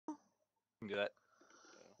do that.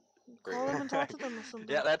 Call them and talk to them or something.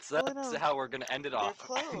 Yeah, that's Call it out. how we're gonna end it off.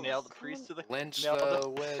 closed. Nail the Come priest on. to the Lynch nail the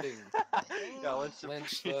wedding. Yeah,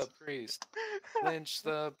 lynch the priest. Lynch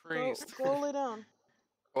the priest. Go lay down.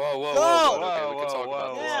 Whoa, whoa, Go! whoa, whoa. Okay, we can talk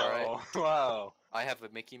about this, Yeah. alright? Whoa. I have a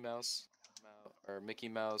Mickey Mouse Mickey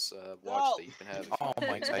Mouse watch Go. that you can have. If Oh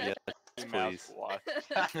my god, yes, Mouse please. watch.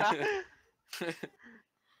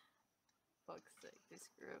 Fuck's sake, this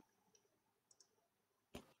group.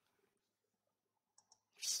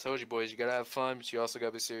 Just told you boys, you gotta have fun, but you also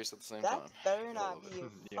gotta be serious at the same time. That better not be a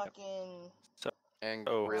Yeah. fucking. And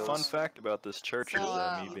Oh, grills. fun fact about this church is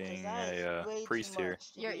So, me being that is a way priest too here.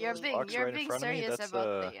 much to You're be being Box you're right in being front of me, serious that's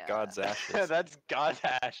about the God's ashes. That's God's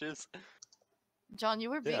ashes. John,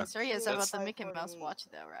 you were being Yeah. serious That's about the Mickey like Mouse 48. watch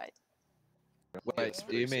though, right? Yeah, it's Wait,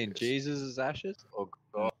 do you pretty mean serious. Jesus' ashes? Oh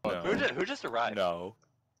god. No. Who just arrived? No.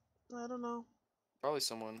 I don't know. Probably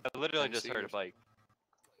someone. I literally From just heard of Sears. like.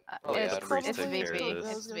 Probably It's, Adam Priest it's take care of VP. this. I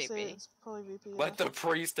It's was gonna say VP. it's probably VP. Yeah. Let the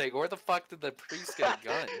priest take. Where the fuck did the priest get a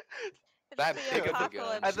gun? That It's big the of a gun.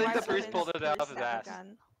 apocalypse. I think Why the priest would pulled it out of priest his have a ass.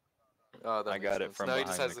 gun? Oh, that I makes got it sense. from No, he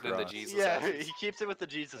just behind has the it in the cross. Jesus Yeah, ashes. he keeps it with the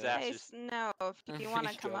Jesus Yeah. Hey, ashes. no, if you want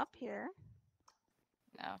to come Sure. up here.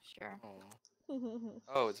 No, sure. Oh.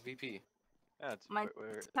 Oh, it's VP. Yeah, it's, My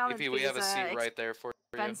where- talent VP, we have a fees, seat right there for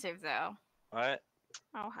you. expensive though. What?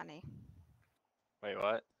 Oh, honey. Wait,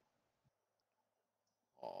 what?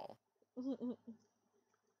 Aw.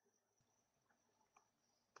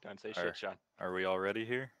 Don't say Are- shit, Sean. Are we all ready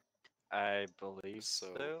here? I believe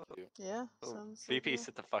So so. cute. Yeah, Oh, sounds VP, like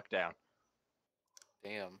sit the fuck down.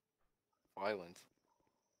 Damn. Violent.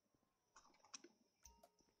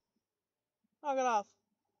 Knock it off.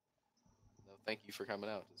 No, thank you for coming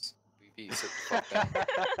out. Just VP, sit the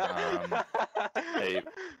fuck down. Hey,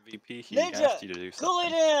 VP, he Ninja, asked you to do Go lay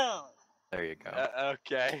something. down! There you go.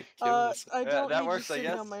 Okay. Kill this. I don't that need works, you I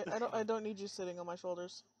sitting guess. on my. I don't need you sitting on my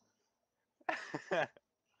shoulders.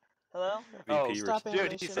 Hello? Oh, VP, stop Dude,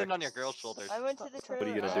 animation. he's sitting on your girl's shoulders. I went to the trailer. What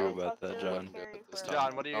are you gonna I do talked about to that, John? Carrie This for- time.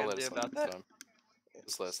 John, what are you I'll gonna let do it about slide that? this time.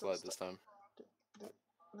 Just let it slide this time. I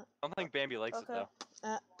don't think Bambi likes it Okay.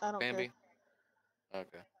 though. I don't Bambi? Okay.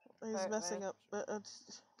 care. He's Alright, messing man. up.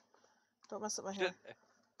 Don't mess up my hair.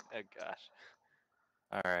 Oh gosh.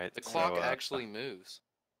 Alright, The so, clock actually moves.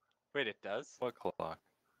 Wait, it does? What clock? Right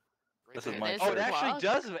This there. is my There's Oh, a it actually clock?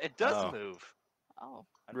 does. It does Oh. move. Oh.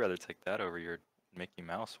 I'd rather take that over your Mickey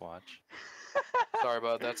Mouse watch. Sorry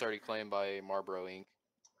about that. That's already claimed by Marlboro Inc.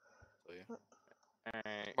 So, yeah.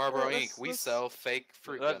 Alright. Marlboro Yeah, Inc. We let's- sell fake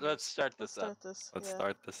fruit Let's gummies. start Let's this up. start this. Let's yeah.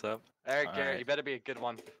 start this up. Alright, Garrett, Alright. you better be a good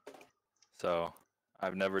one. So,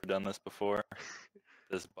 I've never done this before.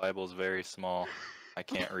 This Bible's very small. I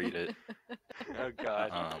can't read it. Oh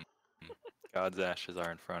god. God's ashes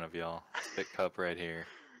are in front of y'all. Spit cup right here.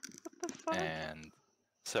 And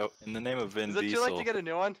so, in the name of Vin Is it too Diesel, late to get a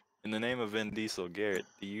new one? in the name of Vin Diesel, Garrett,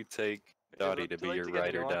 do you take Dottie to too be late your to get a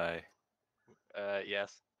ride new or one? die?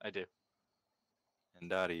 Yes, I do. And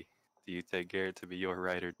Dottie, do you take Garrett to be your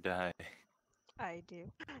ride or die? I do.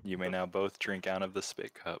 You may now both drink out of the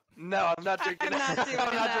spit cup. No, I'm not drinking I'm that. not doing I'm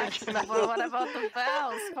not that. drinking that. Well, what about the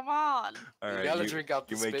bells? Come on. All You right, gotta drink out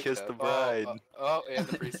the you may spit kiss cup. the bride. Oh, and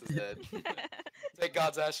the priest is dead. Take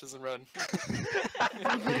God's ashes and run.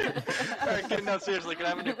 Alright, no, seriously, can I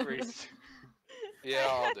have a new priest? Yeah,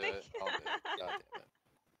 I'll do it. I'll do it. God damn it.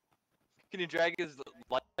 Can you drag his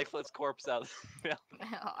lifeless corpse out?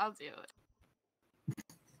 I'll do it.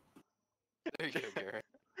 There you go, Garrett.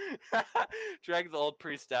 Drag the old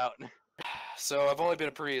priest out. So I've only been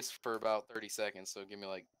a priest for about 30 seconds, so give me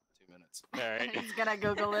like 2 minutes. Alright. He's gonna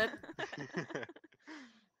Google it.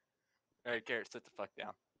 Alright, Garrett, sit the fuck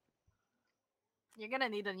down. You're gonna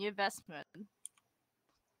need a new vestment.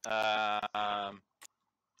 I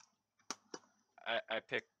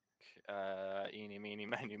pick eeny meeny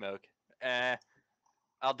miny moke.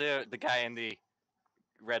 I'll do the guy in the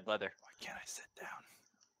red leather. Why can't I sit down?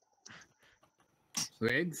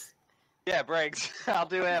 Briggs? Yeah, Briggs. I'll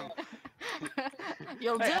do him.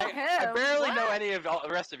 You'll do Hey, him. I barely know What? any of the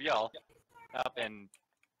rest of y'all. Up and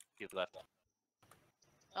he left.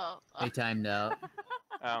 Oh. They timed out.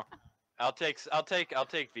 Oh, I'll take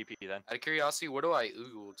VP then. Out of curiosity, what do I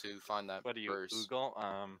Google to find that What do you verse? Google?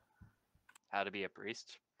 How to be a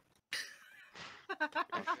priest.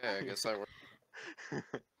 Okay, I guess that works.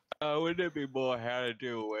 Wouldn't it be more how to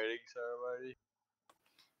do a wedding ceremony?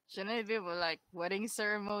 Shouldn't it be like wedding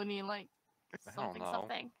ceremony, like I don't something, know.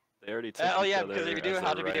 something? They already took Oh each yeah, other because if you do as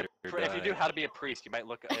how a to be ride or if you do die. how to be a priest, you might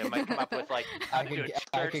look. It might come up with like how I to do a could,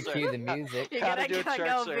 I church could cue the service. music. You're How to gonna do a go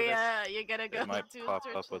church be service. you're gonna go It might to pop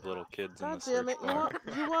church up with little kids in God the damn search it!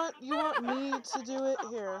 bar. You want me to do it?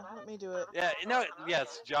 Here, let me do it. Yeah, no,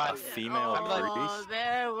 yes, John. A female I'm letting- Oh,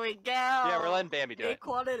 there we go. Yeah, we're letting Bambi do it.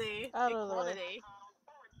 Equality. Out of the way. Equality.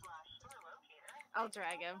 I'll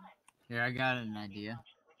drag him. Here, I got an idea.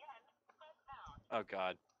 Oh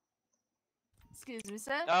God. Excuse me,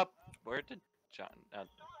 sir. Oh, where did John?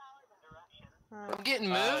 Alright. I'm getting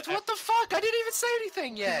moved? What the fuck? I didn't even say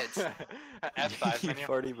anything yet! F5 menu. You've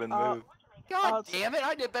already been Uh, moved. God damn it,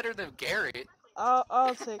 I did better than Garrett.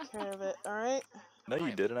 I'll take care of it. All right. No,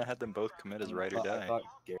 you didn't. I had them both commit as ride or I die. thought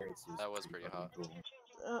Garrett's was That was pretty hot. cool.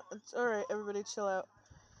 It's all right. Everybody, chill out.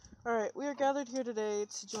 All right, we are gathered here today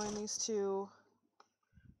to join these two.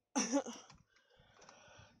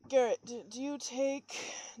 Garrett, do you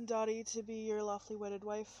take Dottie to be your lawfully wedded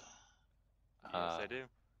wife? Yes, I do.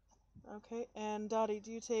 Okay, and Dottie,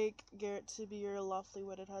 do you take Garrett to be your lawfully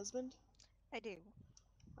wedded husband? I do.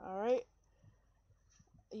 All right.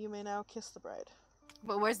 You may now kiss the bride.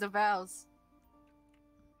 But where's the vows?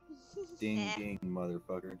 Ding Eh. ding,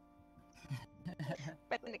 motherfucker.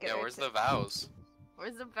 Better to get Yeah, her where's to- the vows?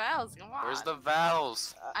 Where's the vows? Come on. Where's the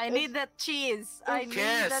vows? I need that cheese. I need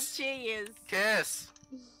that Kiss. cheese. Kiss!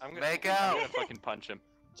 I'm gonna Make I'm out. gonna fucking punch him.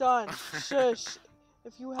 John, shush.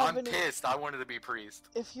 If you have I'm any, pissed. I wanted to be priest.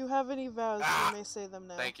 if you have any vows, Ah! you may say them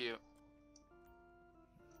now. Thank you.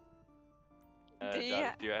 Dottie,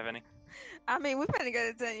 Yeah. do you have any? I mean, we've been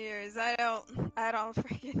together 10 years. I don't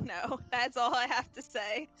freaking know. That's all I have to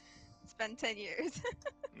say. It's been 10 years.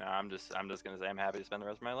 No, I'm just gonna say I'm happy to spend the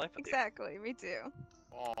rest of my life with Exactly, me too.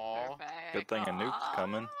 Aww. Good thing a nuke's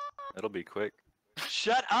coming. It'll be quick. you.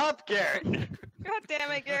 Shut up, Garrett. God damn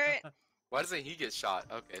it, Garrett. Why doesn't he get shot?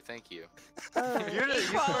 Okay, thank you. Alright. you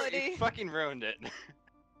Equality. fucking ruined it.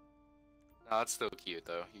 No, it's still cute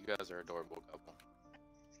though. You guys are an adorable couple.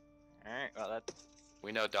 All right, well that's.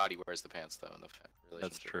 We know Dottie wears the pants though in the relationship.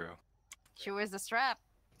 That's true. She wears the strap.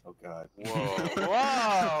 Oh god. Whoa.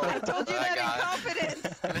 Whoa! I told you That that guy. in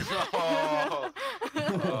confidence. Oh.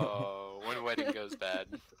 Oh, when wedding goes bad.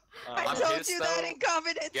 I I'm told pissed, you that though. in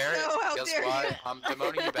confidence. Garrett, No, how guess dare what? you? I'm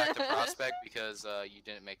demoting you back to prospect because you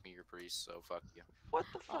didn't make me your priest, so fuck you. What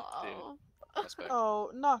the fuck, dude? Oh. Prospect. Oh,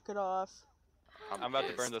 knock it off. I'm about to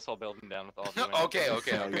pissed. burn this whole building down with all of you. in it. Okay,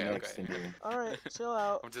 okay, Now you're okay, next okay. in here. All right, chill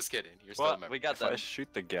out. I'm just kidding. You're still Well, a member. we got If I that. shoot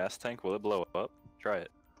the gas tank, will it blow up? Try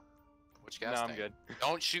it. Which No, gas I'm tank? good.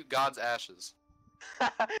 Don't shoot God's ashes.